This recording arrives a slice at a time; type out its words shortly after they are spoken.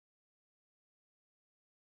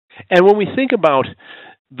And when we think about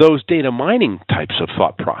those data mining types of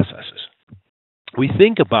thought processes, we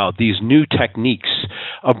think about these new techniques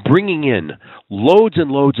of bringing in loads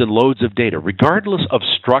and loads and loads of data, regardless of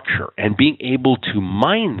structure, and being able to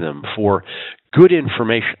mine them for good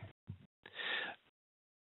information.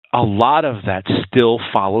 A lot of that still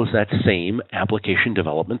follows that same application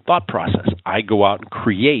development thought process. I go out and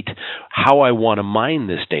create how I want to mine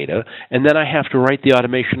this data, and then I have to write the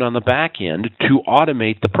automation on the back end to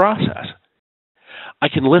automate the process. I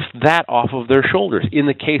can lift that off of their shoulders. In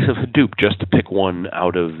the case of Hadoop, just to pick one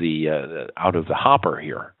out of the hopper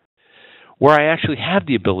here, where I actually have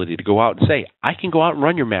the ability to go out and say, I can go out and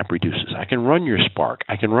run your MapReduces, I can run your Spark,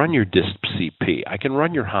 I can run your DiskCP, I can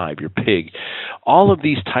run your Hive, your Pig. All of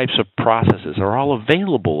these types of processes are all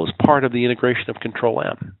available as part of the integration of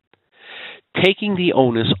Control-M. Taking the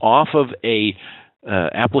onus off of a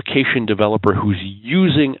application developer who's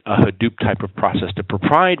using a Hadoop type of process to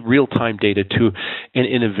provide real-time data to an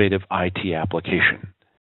innovative IT application.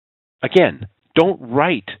 Again, don't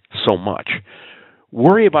write so much.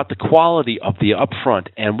 Worry about the quality of the upfront,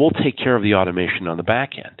 and we'll take care of the automation on the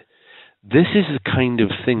back end. This is the kind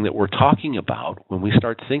of thing that we're talking about when we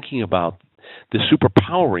start thinking about the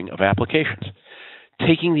superpowering of applications.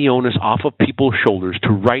 Taking the onus off of people's shoulders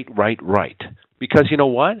to write. Because you know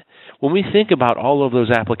what? When we think about all of those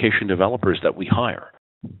application developers that we hire,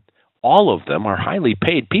 all of them are highly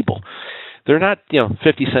paid people. They're not,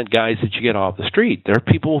 50-cent guys that you get off the street. They're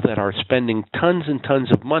people that are spending tons and tons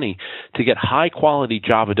of money to get high-quality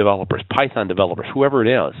Java developers, Python developers, whoever it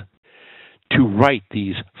is, to write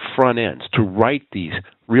these front ends, to write these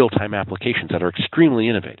real-time applications that are extremely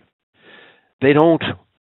innovative. We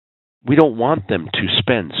don't want them to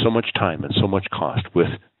spend so much time and so much cost with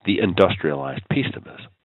the industrialized piece of this.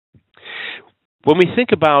 When we think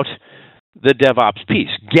about the DevOps piece,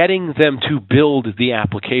 getting them to build the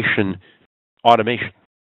application automation,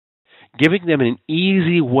 giving them an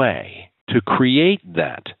easy way to create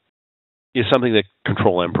that is something that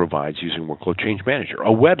Control-M provides using Workload Change Manager, a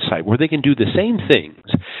website where they can do the same things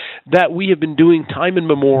that we have been doing time in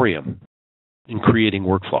memoriam in creating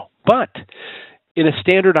workflow, but in a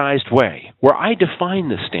standardized way, where I define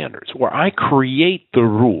the standards, where I create the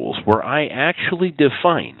rules, where I actually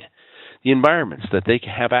define the environments that they can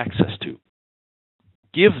have access to.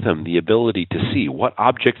 Give them the ability to see what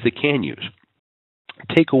objects they can use.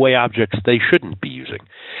 Take away objects they shouldn't be using.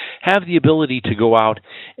 Have the ability to go out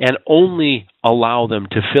and only allow them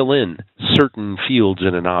to fill in certain fields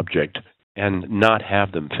in an object and not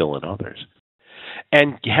have them fill in others.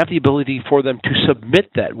 And have the ability for them to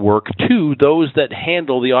submit that work to those that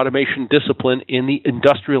handle the automation discipline in the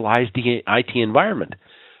industrialized IT environment.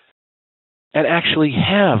 And actually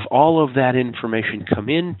have all of that information come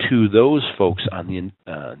into those folks on the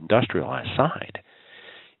industrialized side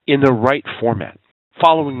in the right format,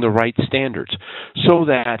 following the right standards, so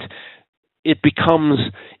that it becomes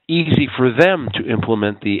easy for them to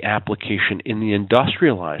implement the application in the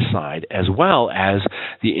industrialized side as well as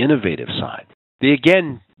the innovative side. The,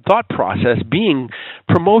 again, thought process being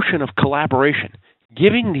promotion of collaboration,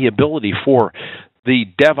 giving the ability for the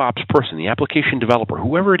DevOps person, the application developer,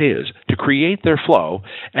 whoever it is, to create their flow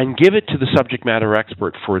and give it to the subject matter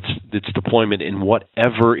expert for its deployment in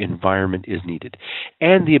whatever environment is needed,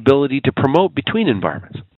 and the ability to promote between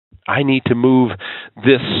environments. I need to move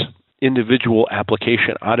this individual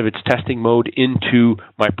application out of its testing mode into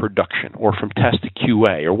my production, or from test to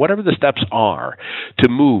QA, or whatever the steps are to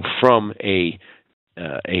move from a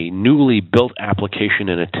newly built application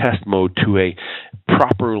in a test mode to a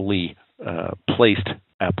properly placed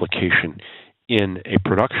application in a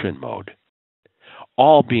production mode,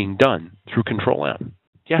 all being done through Control-M.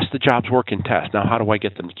 Yes, the jobs work in test. Now, how do I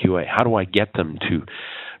get them to QA? How do I get them to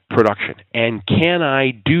production? And can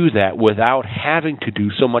I do that without having to do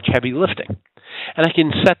so much heavy lifting? And I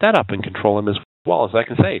can set that up in Control-M as well, as I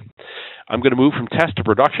can say, I'm going to move from test to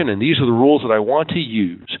production, and these are the rules that I want to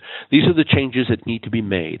use. These are the changes that need to be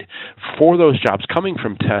made for those jobs coming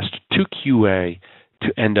from test to QA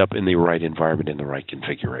to end up in the right environment, in the right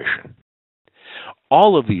configuration.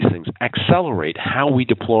 All of these things accelerate how we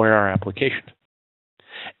deploy our applications.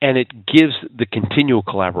 And it gives the continual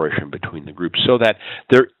collaboration between the groups, so that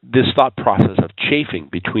this thought process of chafing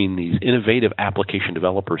between these innovative application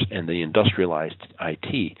developers and the industrialized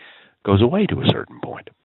IT goes away to a certain point.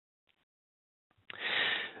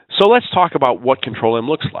 So let's talk about what Control-M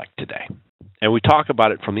looks like today. And we talk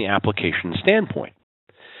about it from the application standpoint.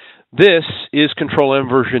 This is Control-M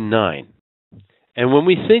version 9. And when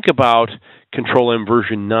we think about Control-M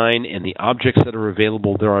version 9 and the objects that are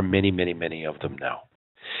available, there are many, many, many of them now.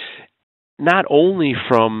 Not only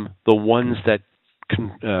from the ones that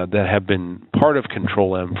that have been part of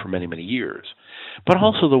Control M for many, many years, but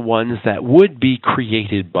also the ones that would be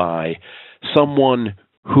created by someone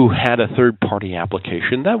who had a third-party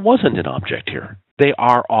application that wasn't an object here. They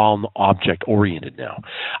are all object-oriented now.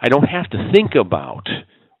 I don't have to think about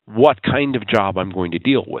what kind of job I'm going to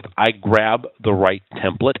deal with. I grab the right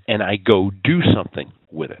template and I go do something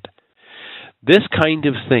with it. This kind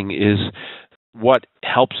of thing is what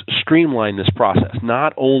helps streamline this process,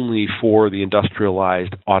 not only for the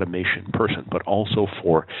industrialized automation person, but also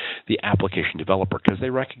for the application developer, because they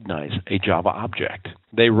recognize a Java object.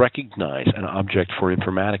 They recognize an object for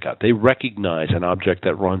Informatica. They recognize an object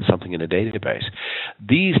that runs something in a database.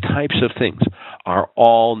 These types of things are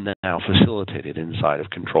all now facilitated inside of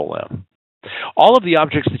Control M. All of the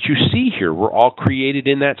objects that you see here were all created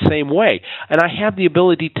in that same way, and I have the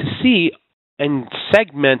ability to see and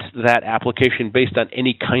segment that application based on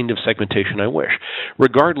any kind of segmentation I wish,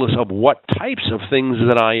 regardless of what types of things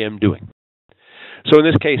that I am doing. So in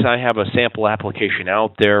this case, I have a sample application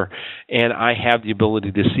out there, and I have the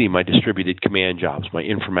ability to see my distributed command jobs, my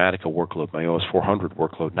Informatica workload, my OS 400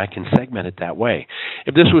 workload, and I can segment it that way.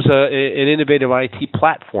 If this was an innovative IT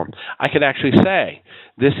platform, I could actually say,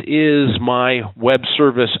 this is my web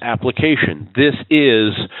service application. This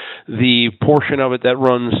is the portion of it that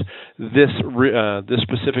runs this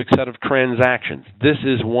specific set of transactions. This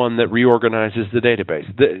is one that reorganizes the database.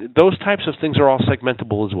 Those types of things are all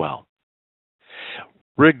segmentable as well.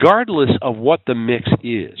 Regardless of what the mix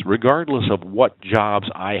is, regardless of what jobs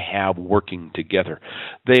I have working together,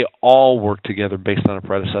 they all work together based on a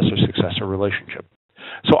predecessor-successor relationship.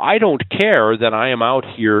 So I don't care that I am out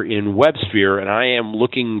here in WebSphere and I am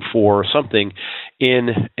looking for something in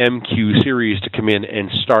MQ series to come in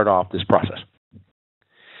and start off this process.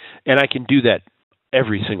 And I can do that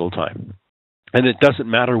every single time. And it doesn't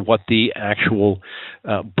matter what the actual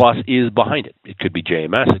bus is behind it. It could be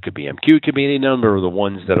JMS, it could be MQ, it could be any number of the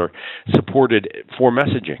ones that are supported for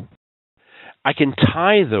messaging. I can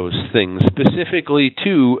tie those things specifically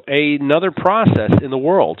to another process in the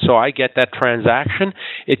world. So I get that transaction.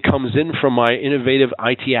 It comes in from my innovative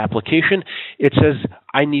IT application. It says,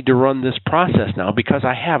 I need to run this process now because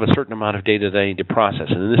I have a certain amount of data that I need to process.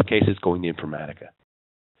 And in this case, it's going to Informatica.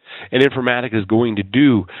 And Informatica is going to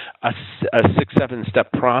do a 6-7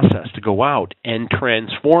 step process to go out and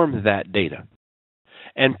transform that data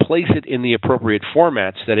and place it in the appropriate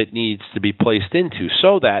formats that it needs to be placed into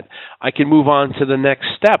so that I can move on to the next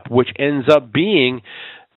step, which ends up being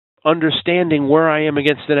understanding where I am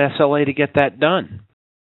against an SLA to get that done.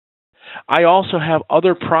 I also have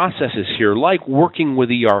other processes here, like working with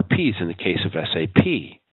ERPs in the case of SAP,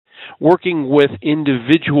 working with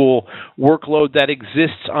individual workload that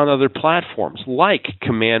exists on other platforms, like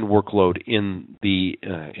command workload in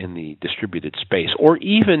the distributed space, or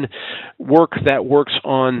even work that works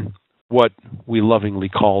on what we lovingly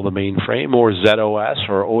call the mainframe, or ZOS,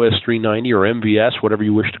 or OS 390, or MVS, whatever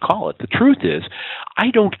you wish to call it. The truth is,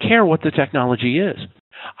 I don't care what the technology is.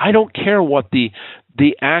 I don't care what the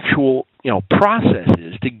actual process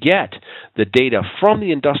is to get the data from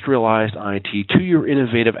the industrialized IT to your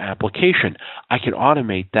innovative application. I can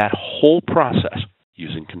automate that whole process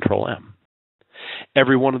using Control M.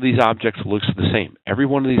 Every one of these objects looks the same. Every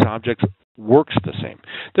one of these objects works the same.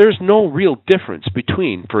 There's no real difference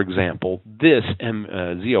between, for example, this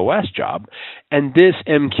ZOS job and this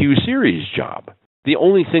MQ series job. The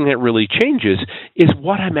only thing that really changes is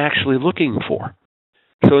what I'm actually looking for.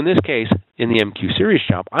 So in this case, in the MQ series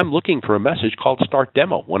job, I'm looking for a message called Start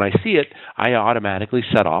Demo. When I see it, I automatically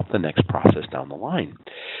set off the next process down the line.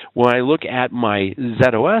 When I look at my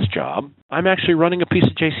ZOS job, I'm actually running a piece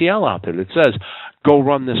of JCL out there that says, go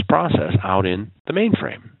run this process out in the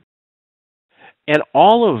mainframe. And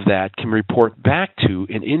all of that can report back to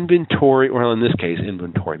an inventory, or in this case,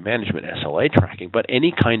 inventory management SLA tracking, but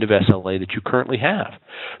any kind of SLA that you currently have.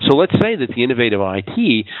 So let's say that the innovative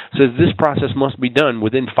IT says this process must be done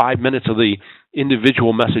within 5 minutes of the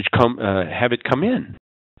individual message have it come in.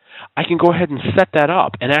 I can go ahead and set that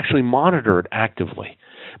up and actually monitor it actively.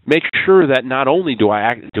 Make sure that not only do I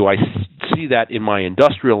see that in my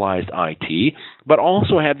industrialized IT, but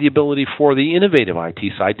also have the ability for the innovative IT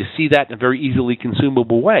side to see that in a very easily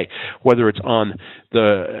consumable way, whether it's on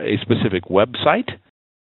a specific website,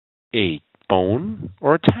 a phone,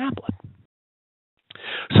 or a tablet.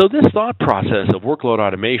 So this thought process of workload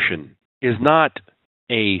automation is not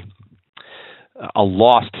a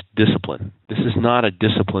lost discipline. This is not a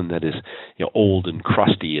discipline that is old and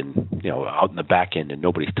crusty and out in the back end and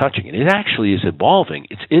nobody's touching it. It actually is evolving.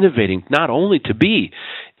 It's innovating not only to be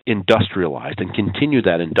industrialized and continue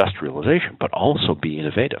that industrialization, but also be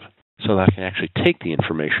innovative so that I can actually take the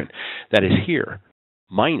information that is here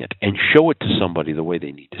mine it, and show it to somebody the way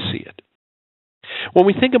they need to see it. When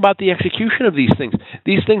we think about the execution of these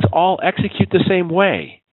things all execute the same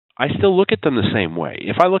way. I still look at them the same way.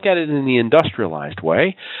 If I look at it in the industrialized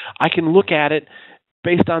way, I can look at it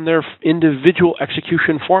based on their individual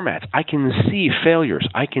execution formats. I can see failures.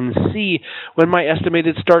 I can see when my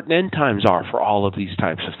estimated start and end times are for all of these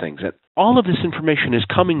types of things. And all of this information is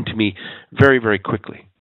coming to me very, very quickly.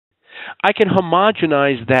 I can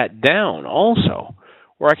homogenize that down also,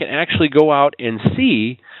 where I can actually go out and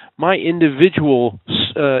see my individual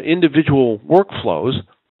workflows,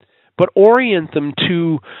 but orient them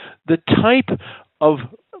to the type of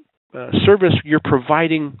service you're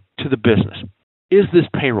providing to the business. Is this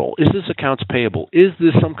payroll? Is this accounts payable? Is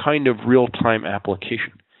this some kind of real-time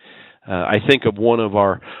application? I think of one of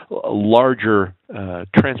our larger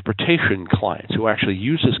transportation clients who actually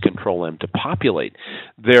uses Control-M to populate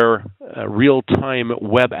their real-time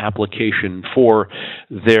web application for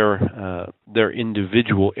their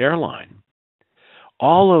individual airline.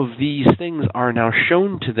 All of these things are now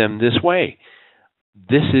shown to them this way.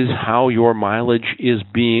 This is how your mileage is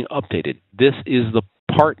being updated. This is the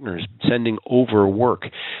partners sending over work.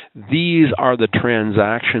 These are the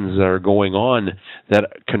transactions that are going on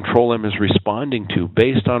that Control-M is responding to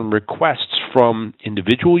based on requests from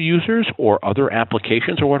individual users or other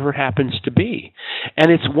applications or whatever it happens to be.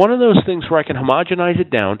 And it's one of those things where I can homogenize it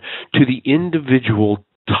down to the individual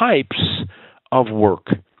types of work.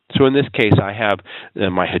 So in this case, I have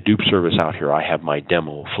my Hadoop service out here. I have my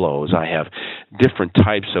demo flows. I have different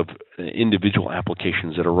types of individual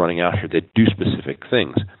applications that are running out here that do specific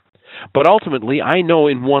things. But ultimately, I know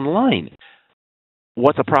in one line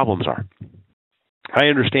what the problems are. I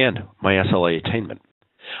understand my SLA attainment.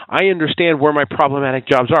 I understand where my problematic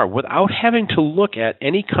jobs are without having to look at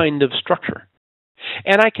any kind of structure.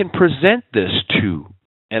 And I can present this to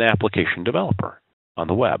an application developer on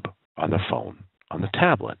the web, on the phone, on the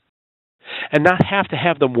tablet, and not have to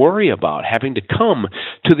have them worry about having to come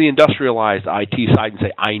to the industrialized IT side and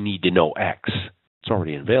say, I need to know X. It's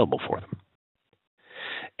already available for them.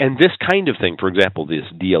 And this kind of thing, for example, this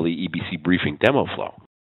DLE EBC briefing demo flow,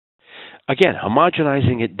 again,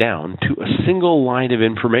 homogenizing it down to a single line of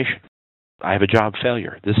information. I have a job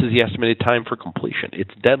failure. This is the estimated time for completion.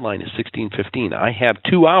 Its deadline is 16:15. I have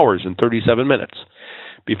 2 hours and 37 minutes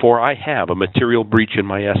before I have a material breach in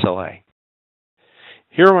my SLA.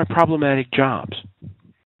 Here are my problematic jobs.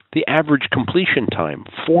 The average completion time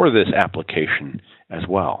for this application as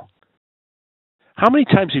well. How many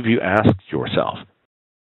times have you asked yourself,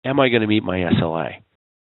 am I going to meet my SLA?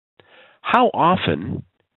 How often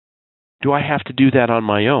do I have to do that on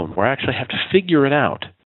my own, where I actually have to figure it out?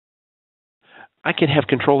 I can have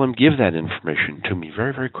Control-M give that information to me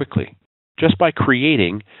very, very quickly, just by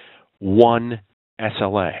creating one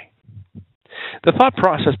SLA. The thought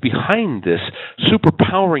process behind this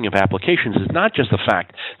superpowering of applications is not just the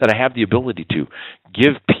fact that I have the ability to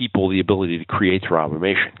give people the ability to create through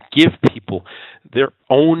automation, give people their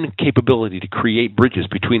own capability to create bridges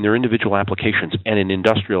between their individual applications and an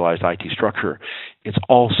industrialized IT structure. It's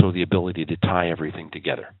also the ability to tie everything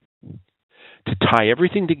together. To tie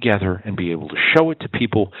everything together and be able to show it to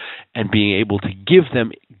people and being able to give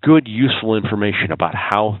them good, useful information about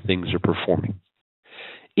how things are performing.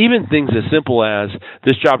 Even things as simple as,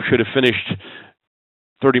 this job should have finished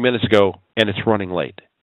 30 minutes ago and it's running late.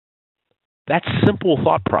 That simple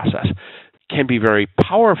thought process can be very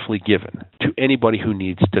powerfully given to anybody who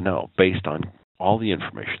needs to know based on all the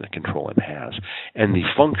information that Control-M has and the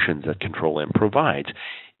functions that Control-M provides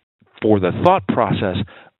for the thought process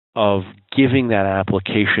of giving that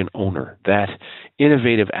application owner, that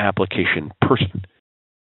innovative application person,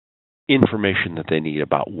 information that they need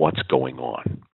about what's going on.